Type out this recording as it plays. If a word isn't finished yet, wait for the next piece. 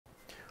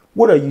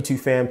What up, YouTube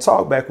fam?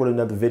 Talk back with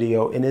another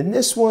video, and in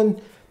this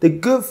one, the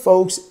good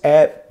folks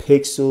at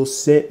Pixel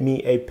sent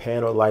me a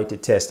panel light to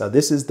test. Now,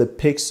 this is the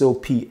Pixel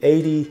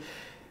P80.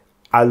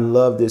 I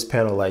love this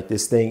panel light.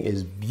 This thing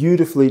is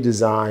beautifully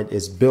designed.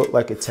 It's built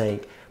like a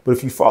tank. But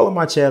if you follow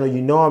my channel,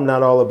 you know I'm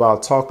not all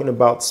about talking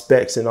about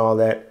specs and all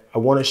that. I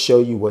want to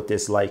show you what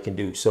this light can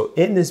do. So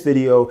in this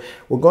video,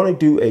 we're going to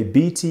do a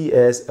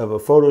BTS of a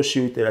photo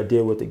shoot that I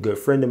did with a good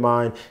friend of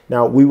mine.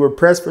 Now, we were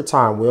pressed for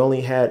time. We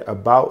only had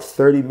about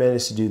 30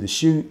 minutes to do the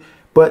shoot,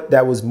 but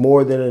that was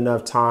more than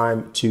enough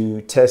time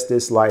to test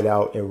this light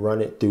out and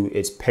run it through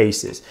its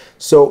paces.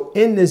 So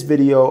in this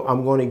video,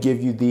 I'm going to give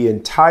you the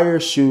entire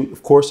shoot.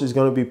 Of course, there's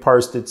going to be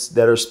parts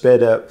that are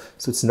sped up,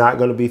 so it's not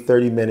going to be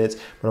 30 minutes,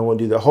 but I'm going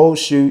to do the whole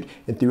shoot.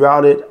 And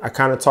throughout it, I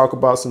kind of talk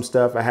about some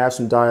stuff. I have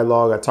some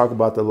dialogue. I talk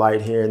about the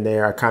light here and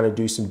there. I kind of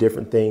do some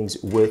different things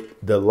with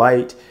the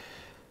light.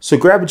 So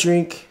grab a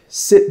drink,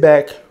 sit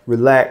back,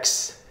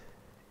 relax,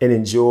 and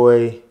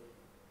enjoy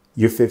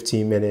your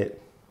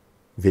 15-minute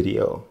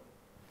video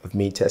of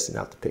me testing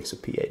out the Pixel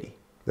P80.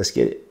 Let's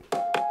get it.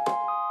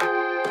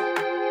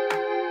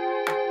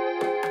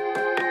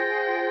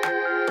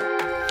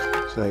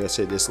 So like I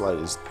said, this light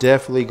is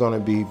definitely gonna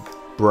be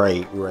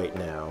bright right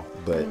now,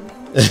 but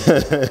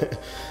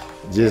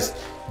just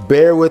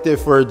bear with it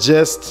for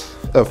just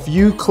a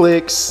few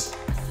clicks,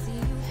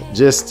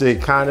 just to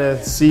kind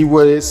of see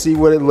what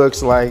it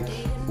looks like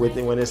with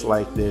it when it's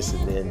like this,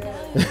 and then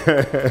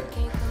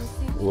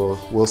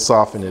we'll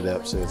soften it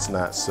up so it's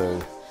not so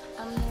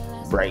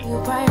bright.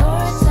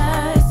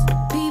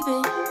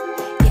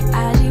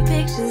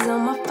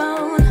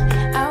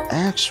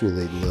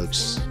 Actually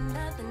looks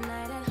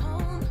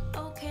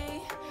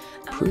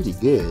pretty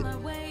good.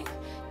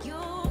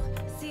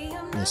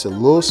 It's a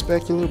little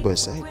specular, but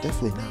it's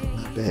definitely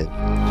not bad.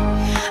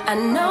 I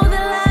know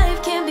that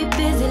life can be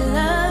busy,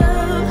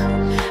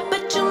 love,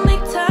 but you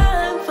make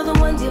time for the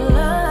ones you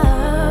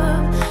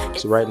love.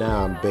 So right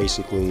now I'm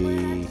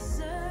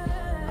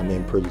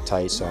in pretty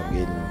tight, so I'm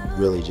getting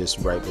really just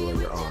right below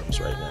your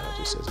arms right now,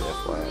 just as an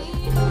FYI.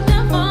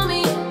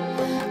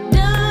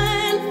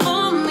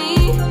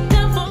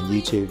 And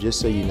YouTube, just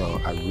so you know,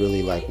 I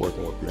really like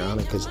working with Brianna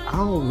because I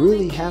don't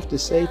really have to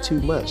say too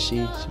much.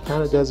 She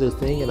kind of does her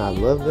thing, and I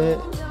love that.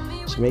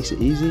 She makes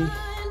it easy,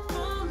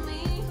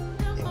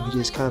 and we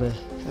just kind of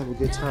have a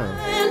good time.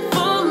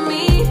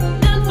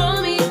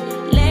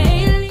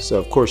 So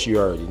of course you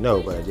already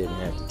know, but I didn't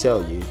have to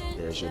tell you.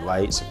 There's your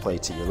light, so play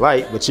to your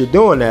light, but you're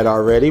doing that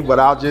already, but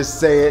I'll just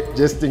say it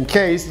just in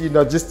case, you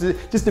know, just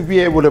to be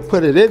able to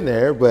put it in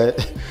there,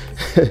 but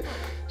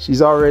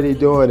she's already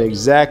doing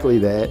exactly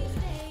that.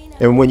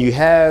 And when you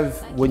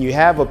have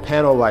a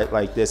panel light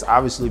like this,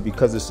 obviously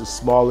because it's a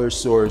smaller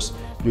source,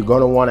 you're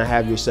going to want to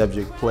have your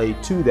subject play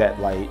to that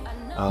light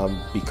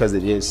because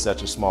it is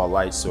such a small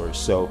light source.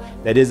 So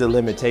that is a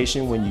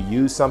limitation when you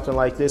use something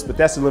like this, but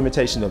that's a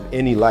limitation of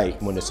any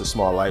light when it's a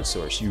small light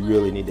source. You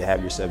really need to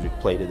have your subject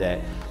play to that.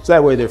 So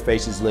that way their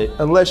face is lit,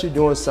 unless you're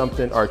doing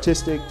something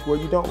artistic where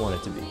you don't want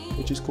it to be,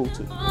 which is cool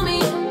too.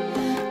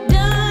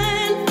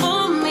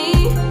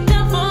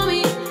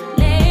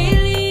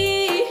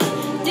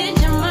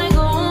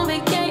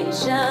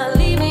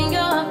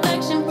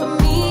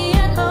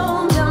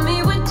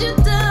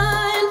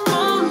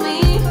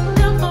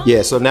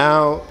 Yeah, so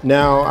now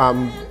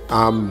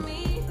I'm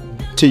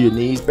to your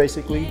knees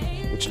basically,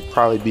 which would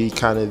probably be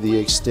kind of the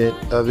extent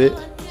of it,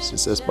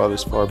 since that's about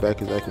as far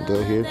back as I can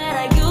go here.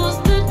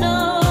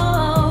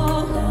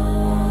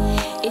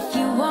 If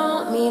you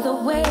want me the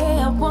way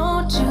I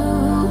want you,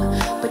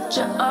 but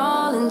you're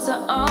all into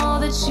all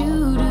that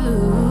you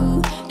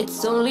do,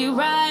 it's only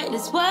right,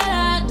 it's what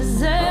I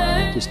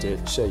deserve. Just to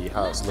show you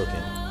how it's looking.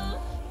 Hey,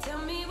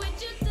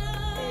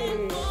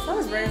 it's not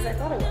as bright as I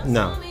thought it was.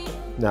 No.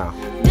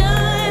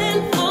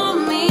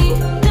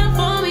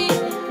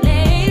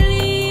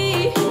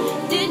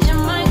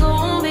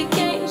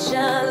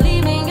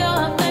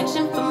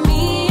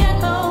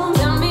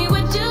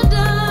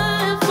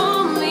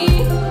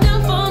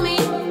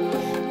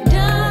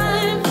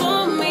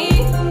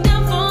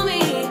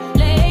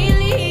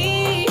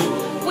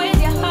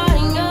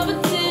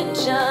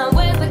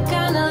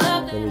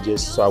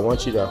 So I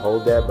want you to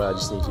hold that, but I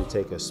just need you to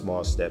take a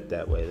small step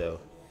that way though.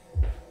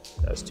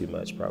 That's too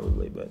much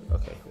probably, but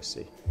okay, let's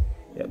see.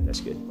 Yep, that's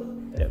good.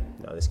 Yep,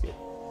 no, that's good.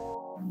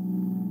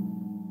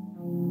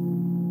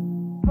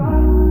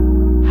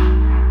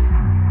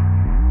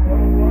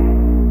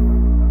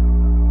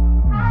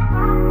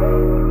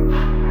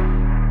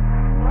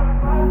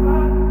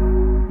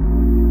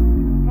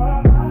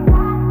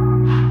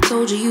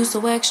 Told you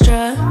so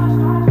extra,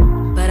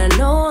 but I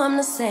know I'm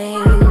the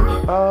same.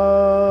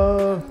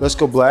 Let's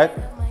go black.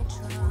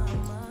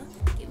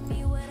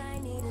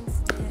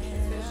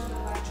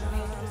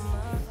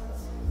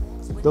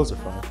 Those are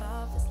fine.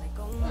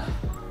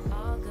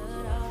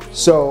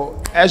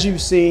 So as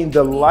you've seen,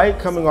 the light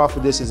coming off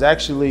of this is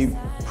actually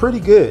pretty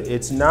good.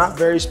 It's not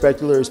very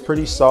specular, it's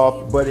pretty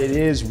soft, but it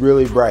is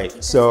really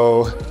bright.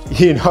 So,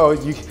 you know,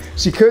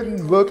 she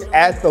couldn't look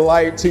at the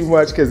light too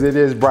much because it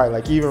is bright.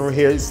 Like even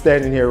here,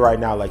 standing here right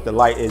now, like the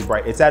light is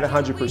bright. It's at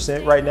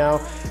 100% right now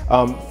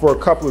for a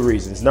couple of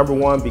reasons. Number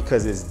one,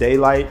 because it's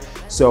daylight.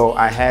 So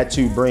I had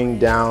to bring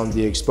down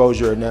the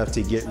exposure enough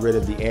to get rid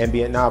of the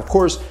ambient. Now, of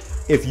course,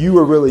 if you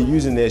were really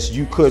using this,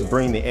 you could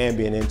bring the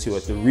ambient into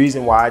it. The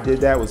reason why I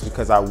did that was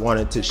because I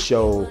wanted to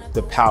show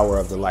the power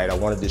of the light. I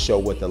wanted to show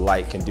what the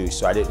light can do.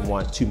 So I didn't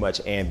want too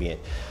much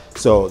ambient.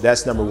 So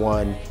that's number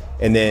one.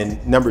 And then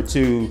number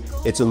two,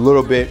 it's a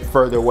little bit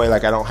further away.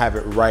 Like I don't have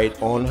it right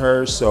on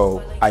her.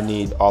 So I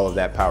need all of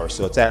that power.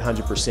 So it's at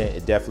 100%.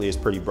 It definitely is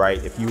pretty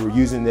bright. If you were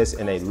using this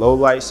in a low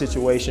light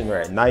situation or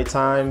at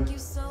nighttime,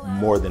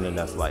 more than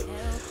enough light.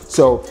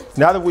 So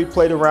now that we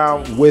played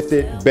around with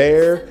it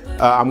bare,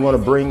 I'm gonna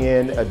bring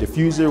in a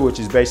diffuser, which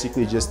is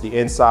basically just the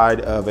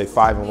inside of a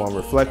 5-in-1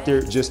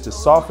 reflector, just to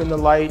soften the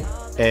light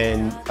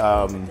and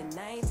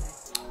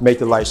make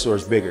the light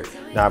source bigger.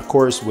 Now, of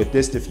course, with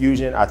this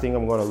diffusion, I think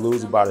I'm gonna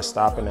lose about 1.5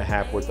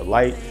 stops worth of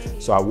light.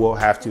 So I will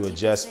have to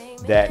adjust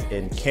that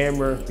in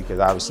camera because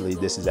obviously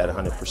this is at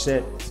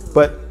 100%,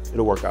 but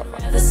it'll work out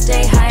fine.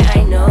 Stay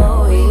high, I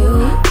know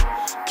you.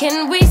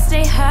 Can we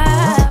stay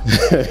high?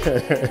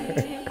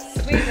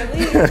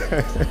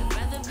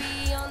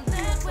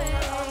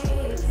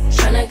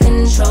 Trying to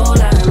control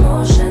our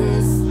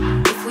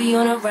emotions. If we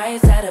on a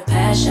right side of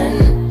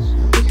passion,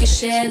 we could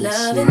share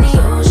love in the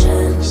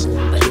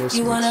ocean. But if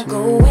you wanna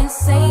go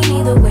insane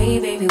either way,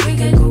 baby, we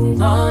could go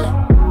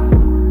on.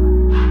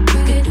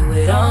 We could do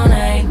it all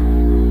night.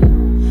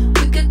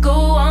 We could go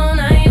all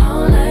night,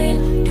 all night.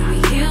 Do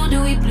we heal,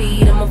 do we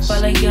bleed? I'ma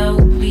follow your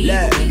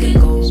lead. We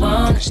could go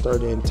on.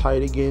 Start in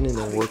tight again and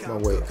then work my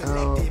way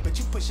out. But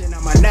you pushing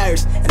on my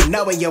nerves, and I'm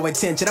knowing your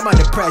intention. I'm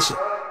under pressure.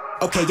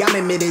 Okay, I'm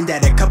admitting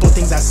that a couple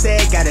things I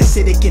said got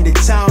acidic in the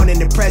tone. In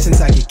the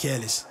presence, I get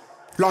careless.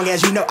 Long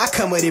as you know I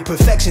come with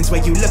imperfections.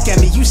 When you look at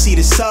me, you see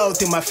the soul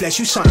through my flesh.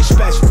 You something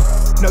special.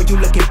 Know you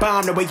looking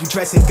bomb the way you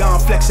dress and gone.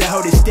 Flex and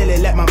hold it still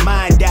and let my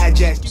mind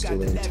digest.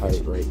 Still in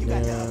tight right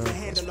now.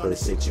 That's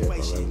perfect. Yep, I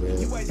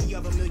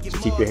love that.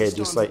 Just keep your head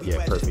just like,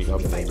 yeah, perfect.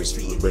 I'm gonna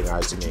just bring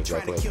eyes to me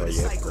exactly like that.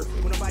 Yeah,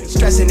 perfect.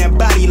 Stressing that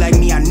body like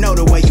me, I know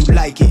the way you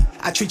like it.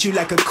 I treat you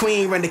like a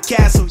queen, run the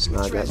castle. So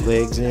now I got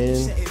legs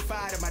in.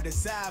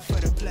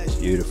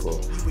 Beautiful.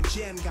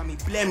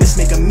 Let's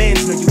make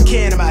amends, no you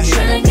can about here.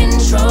 Trying to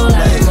control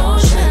our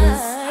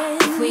emotions.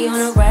 If we on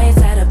the right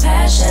side of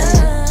passion,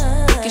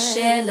 we can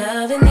share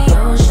love in the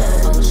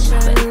ocean.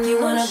 But if you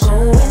wanna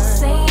go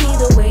insane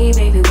either way,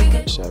 baby, we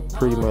could. So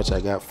pretty much I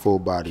got full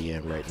body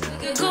in right now.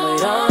 We could go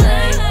all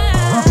night.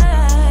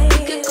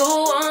 We could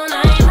go all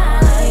night.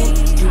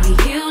 Do we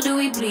heal, do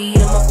we bleed?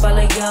 I'ma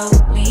follow your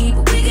lead,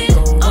 but we could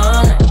go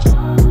all night.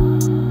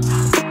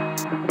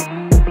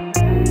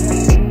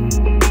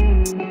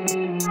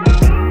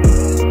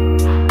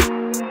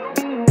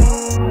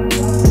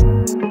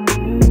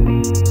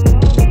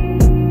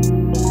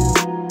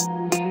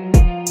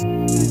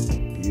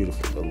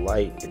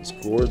 It's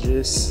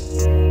gorgeous.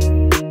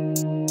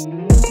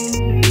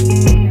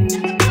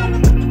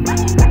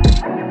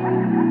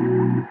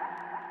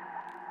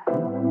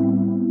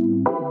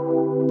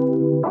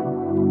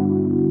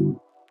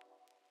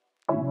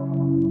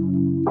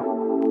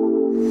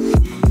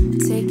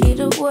 Take it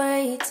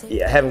away.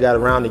 Yeah, I haven't got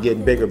around to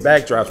getting bigger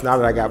backdrops. Now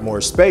that I got more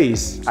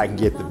space, I can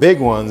get the big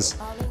ones,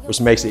 which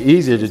makes it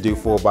easier to do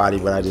full body,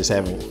 but I just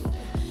haven't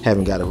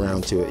got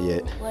around to it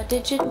yet. What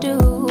did you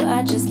do?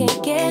 I just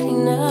can't get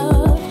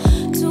enough.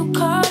 Too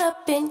caught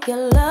up in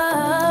your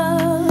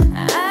love.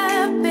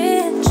 I've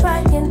been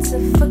trying to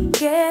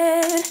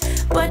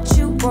forget, but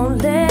you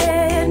won't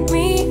let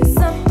me.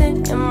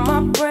 Something in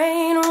my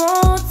brain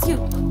wants you.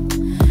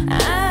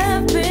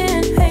 I've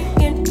been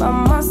hanging by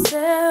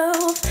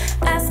myself,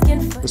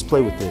 asking for. Let's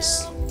play with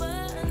this.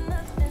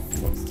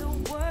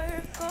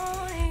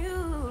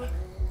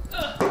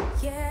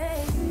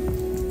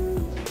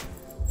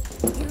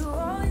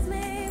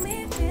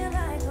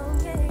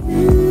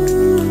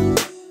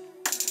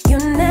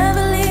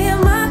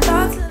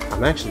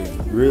 I'm actually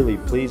really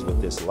pleased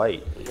with this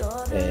light,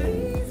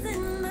 and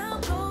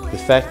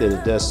the fact that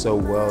it does so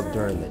well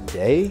during the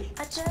day,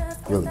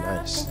 really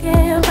nice.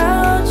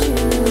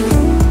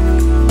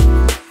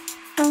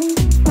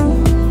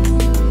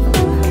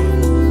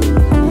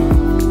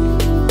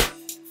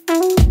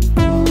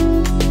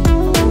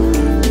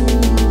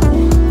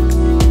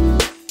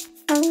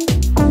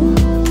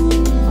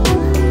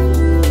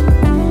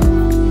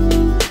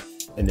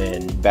 And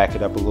then back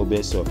it up a little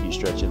bit, so if you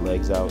stretch your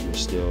legs out, you're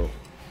still.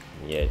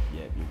 Yeah,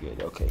 you're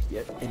good. Okay,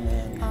 yep. And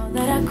then all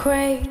that I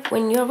crave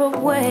when you're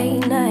away,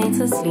 nights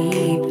are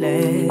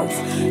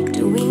sleepless.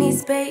 Do we need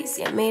space?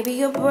 Yeah,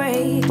 maybe a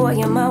break. Boy,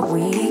 you're my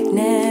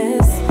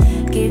weakness.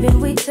 Give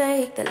and we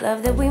take, the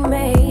love that we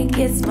make.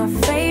 It's my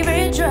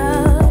favorite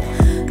drug.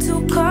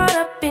 Too caught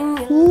up in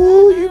you.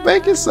 Ooh, you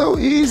make it so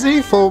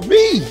easy for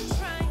me.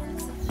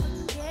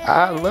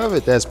 I love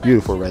it. That's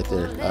beautiful right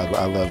there.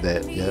 I love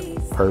that.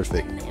 Yep,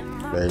 perfect.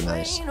 Very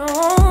nice.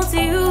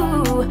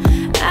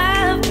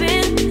 I've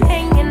been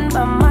hanging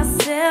by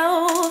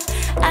myself,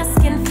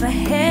 asking for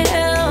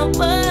help,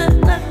 but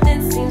nothing.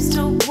 seems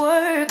to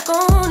work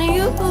on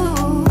you.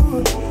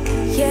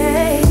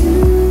 Yeah,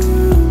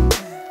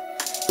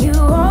 you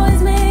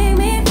always make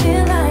me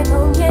feel like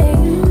home. Yeah,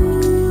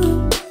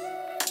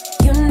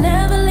 you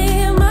never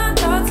leave my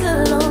thoughts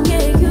alone.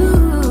 Yeah,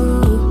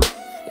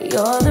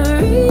 you're the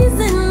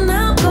reason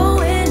I'm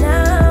going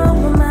out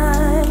my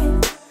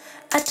mind.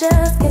 I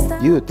just can't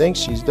stop. You would think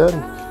she's done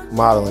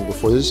modeling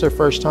before. This is her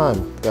first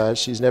time, guys.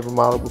 She's never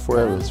modeled before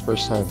ever. It's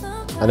first time.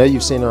 I know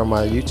you've seen her on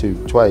my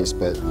YouTube twice,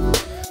 but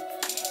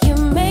You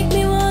make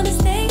me want to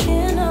stay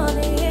in all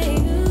day.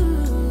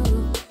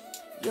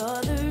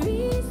 You're the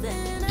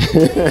reason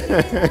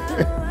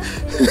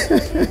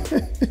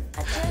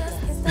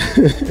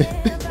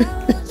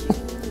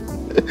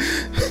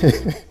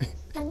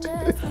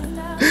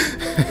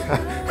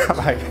I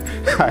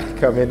like,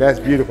 come in. That's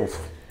beautiful.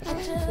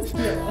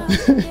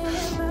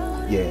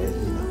 Yeah, you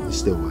know, it's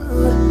still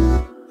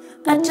wild.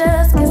 I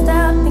just can't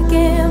stop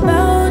thinking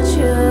about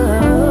you.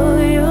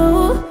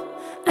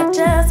 I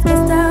just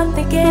can't stop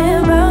thinking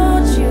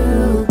about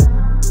you.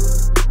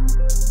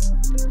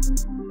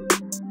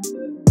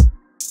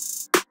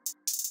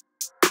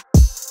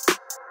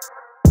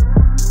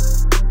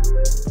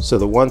 So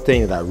the one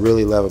thing that I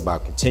really love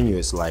about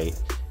continuous light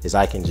is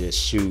I can just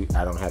shoot.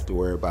 I don't have to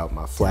worry about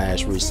my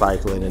flash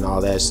recycling and all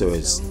that. So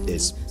it's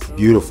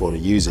beautiful to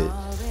use it,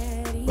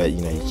 but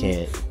you know, you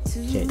can't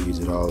use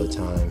it all the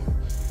time.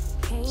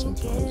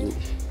 Sometimes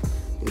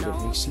it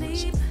doesn't make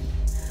sense.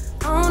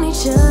 On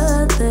each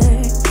other,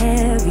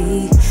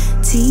 heavy,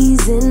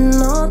 teasing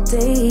all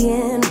day,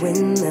 and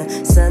when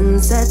the sun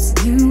sets,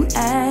 you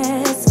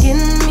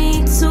asking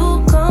me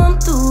to come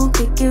through,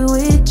 kick it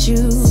with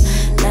you.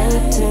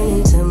 Night turn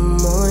into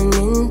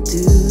morning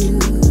dew,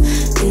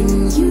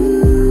 then you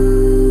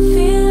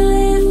feel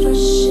it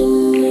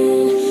rushing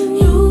in,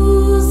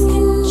 lose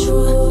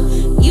control.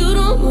 You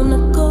don't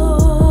wanna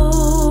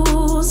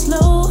go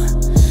slow,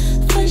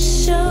 for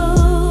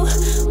sure.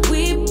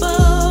 We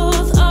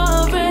both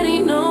already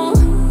know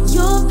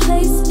your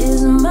place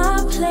is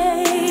my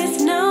place.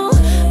 No,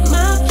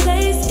 my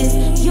place is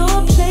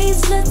your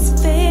place. Let's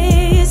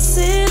face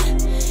it,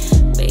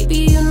 baby.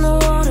 You know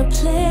all the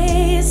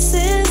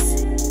places.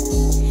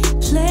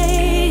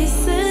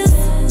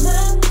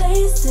 My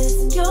place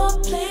is your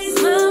place.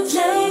 My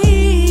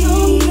place,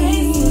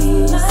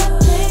 my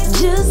place.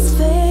 Just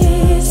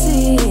face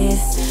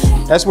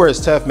it. That's where it's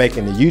tough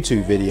making the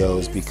YouTube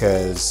videos,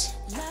 because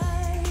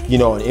you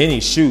know, in any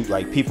shoot,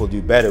 like, people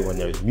do better when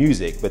there's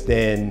music, but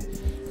then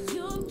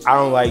I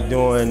don't like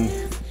doing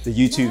the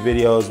YouTube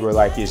videos where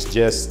like it's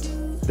just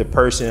the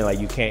person and like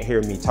you can't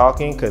hear me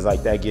talking, because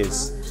like that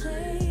gets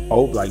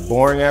like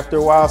boring after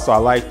a while. So I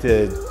like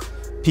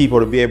people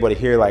to be able to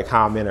hear like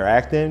how I'm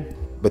interacting,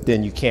 but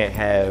then you can't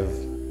have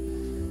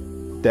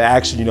the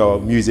actual, you know,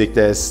 music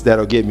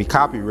that'll get me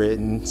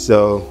copywritten.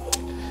 So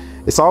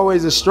it's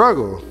always a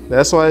struggle.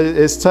 That's why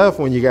it's tough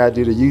when you gotta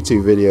do the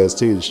YouTube videos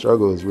too. The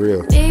struggle is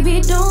real.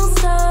 Baby, don't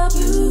stop.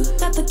 You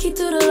got the key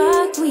to the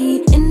lock.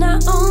 We in our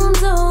own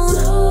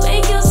zone.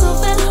 Make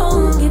yourself at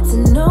home. Get to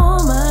know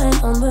mine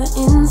on the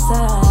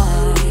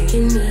inside.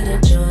 Can meet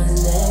at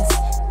yours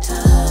next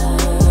time.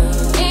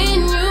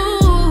 And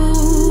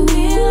you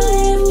feel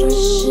it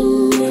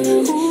rushing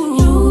in.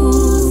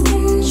 Lose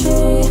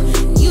control.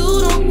 You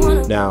don't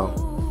wanna. Now,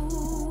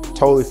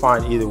 totally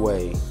fine either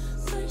way.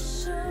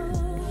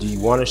 Do you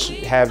want to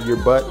have your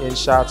butt in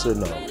shots or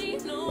no?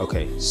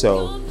 Okay,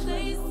 so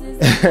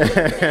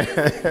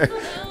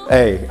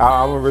hey,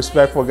 I'm a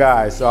respectful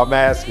guy, so I'm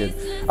asking.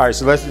 All right,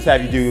 so let's just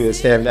have you do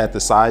stand at the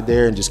side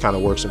there and just kind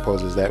of work some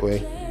poses that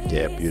way.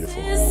 Yeah,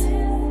 beautiful. All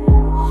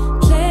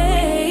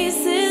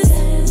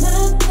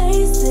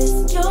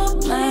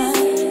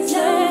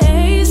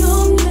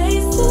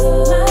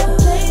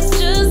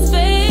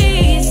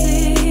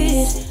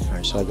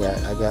right, so I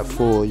got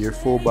your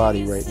full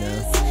body right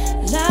now.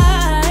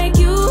 Like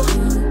you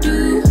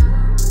do.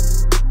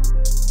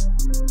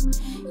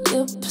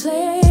 Your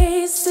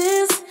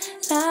places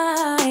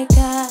like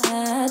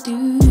I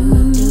do.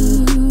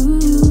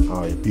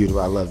 Oh, you're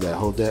beautiful. I love that.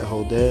 Hold that,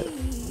 hold that.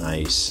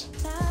 Nice.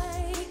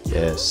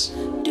 Yes.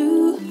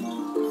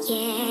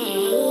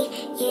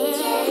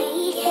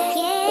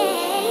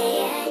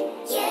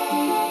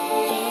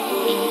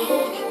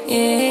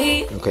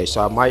 Okay,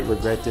 so I might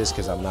regret this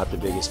because I'm not the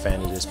biggest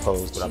fan of this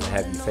pose, but I'm gonna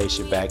have you face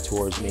your back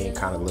towards me and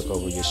kind of look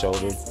over your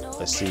shoulder.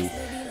 Let's see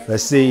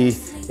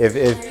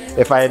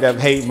if I end up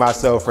hating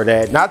myself for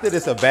that. Not that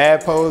it's a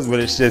bad pose, but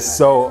it's just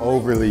so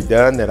overly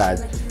done that I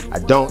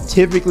don't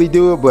typically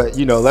do it. But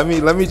you know, let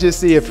me just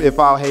see if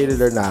I'll hate it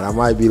or not. I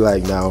might be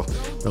like, no,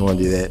 I don't want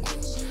to do that.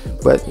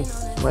 But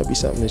it might be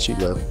something that you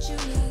love.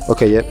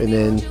 Okay, yep, and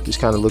then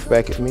just kind of look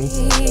back at me.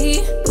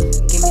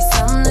 Give me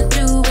something to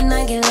do when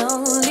I get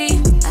lonely.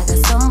 I got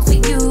something for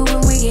you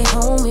when we get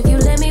home. If you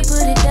let me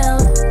put it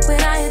down, when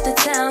I hit the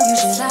town, you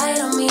should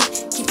slide on me.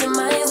 Keep your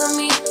minds on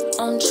me.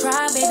 On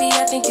try, baby,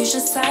 I think you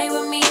should side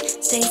with me.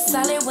 Stay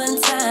solid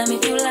one time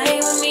if you lie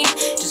with me.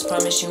 Just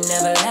promise you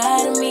never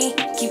lie to me.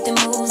 Keep the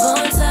moves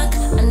on tuck.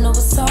 I know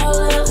it's all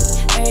love.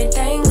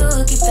 Everything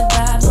good. Keep the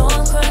vibes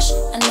on crush.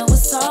 I know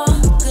it's all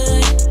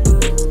good.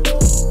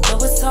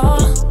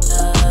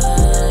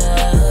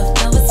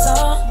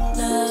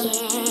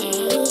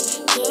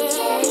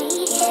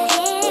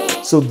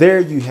 So there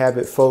you have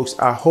it, folks.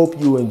 I hope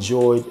you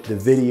enjoyed the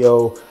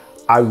video.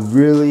 I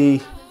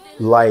really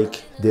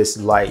like this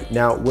light.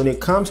 Now, when it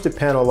comes to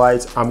panel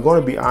lights, I'm going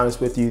to be honest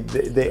with you,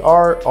 they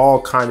are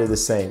all kind of the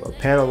same. A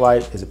panel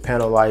light is a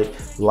panel light,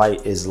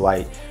 light is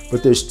light.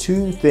 But there's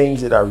two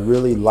things that I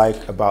really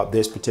like about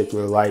this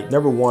particular light.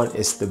 Number one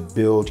is the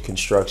build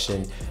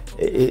construction.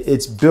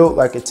 It's built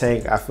like a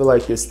tank. I feel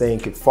like this thing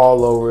could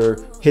fall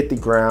over, hit the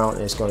ground,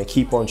 and it's going to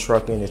keep on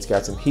trucking. It's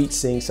got some heat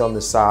sinks on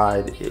the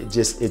side.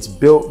 It's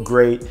built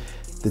great.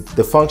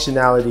 The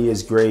functionality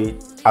is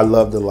great. I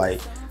love the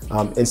light.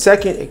 And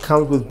second, it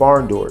comes with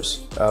barn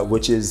doors,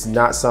 which is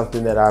not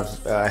something that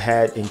I've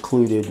had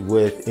included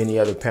with any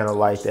other panel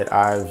light that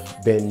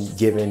I've been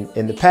given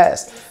in the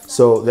past.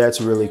 So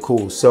that's really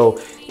cool.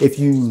 So if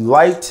you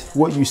liked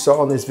what you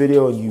saw in this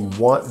video and you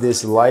want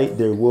this light,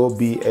 there will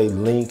be a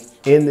link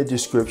in the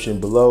description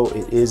below.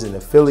 It is an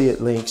affiliate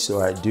link,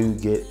 so I do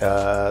get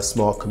a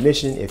small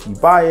commission if you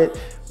buy it,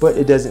 but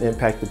it doesn't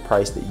impact the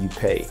price that you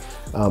pay.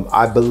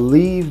 I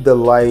believe the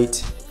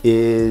light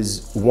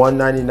is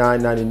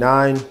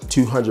 $199.99,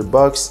 200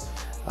 bucks.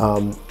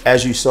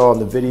 As you saw in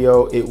the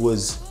video, it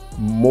was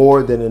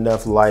more than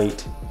enough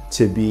light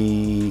to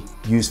be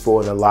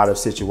useful in a lot of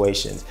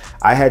situations.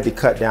 I had to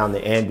cut down the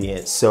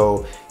ambience.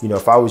 So, you know,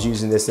 if I was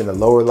using this in a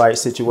lower light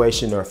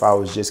situation, or if I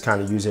was just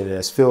kind of using it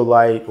as fill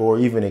light or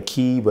even a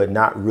key, but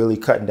not really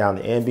cutting down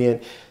the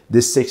ambient,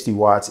 this 60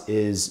 watts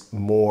is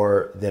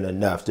more than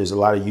enough. There's a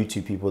lot of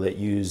YouTube people that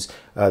use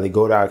the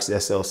Godox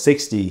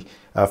SL60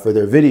 for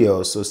their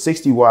videos. So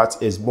 60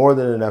 watts is more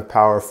than enough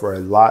power for a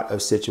lot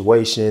of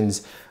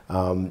situations.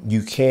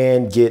 You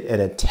can get an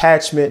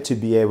attachment to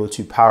be able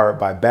to power it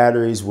by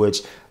batteries,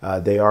 which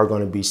they are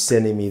going to be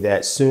sending me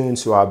that soon.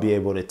 So I'll be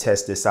able to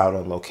test this out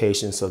on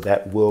location. So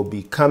that will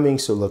be coming.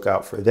 So look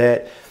out for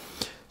that.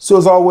 So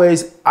as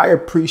always, I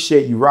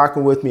appreciate you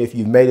rocking with me. If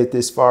you've made it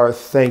this far,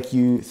 thank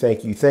you,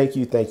 thank you, thank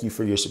you. Thank you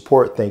for your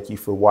support. Thank you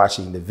for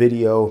watching the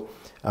video.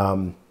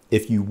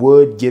 If you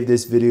would give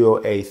this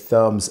video a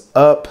thumbs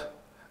up,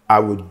 I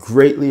would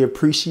greatly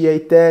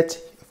appreciate that.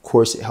 Of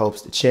course, it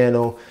helps the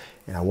channel.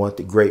 And I want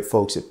the great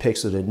folks at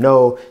Pixel to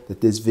know that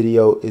this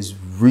video is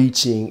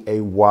reaching a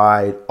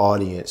wide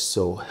audience.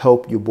 So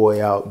help your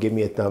boy out. Give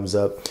me a thumbs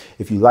up.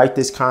 If you like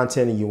this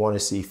content and you want to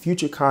see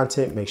future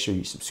content, make sure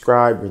you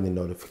subscribe, ring the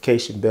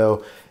notification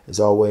bell. As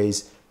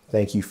always,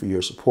 thank you for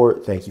your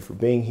support. Thank you for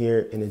being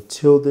here. And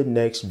until the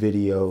next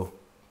video,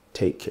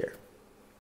 take care.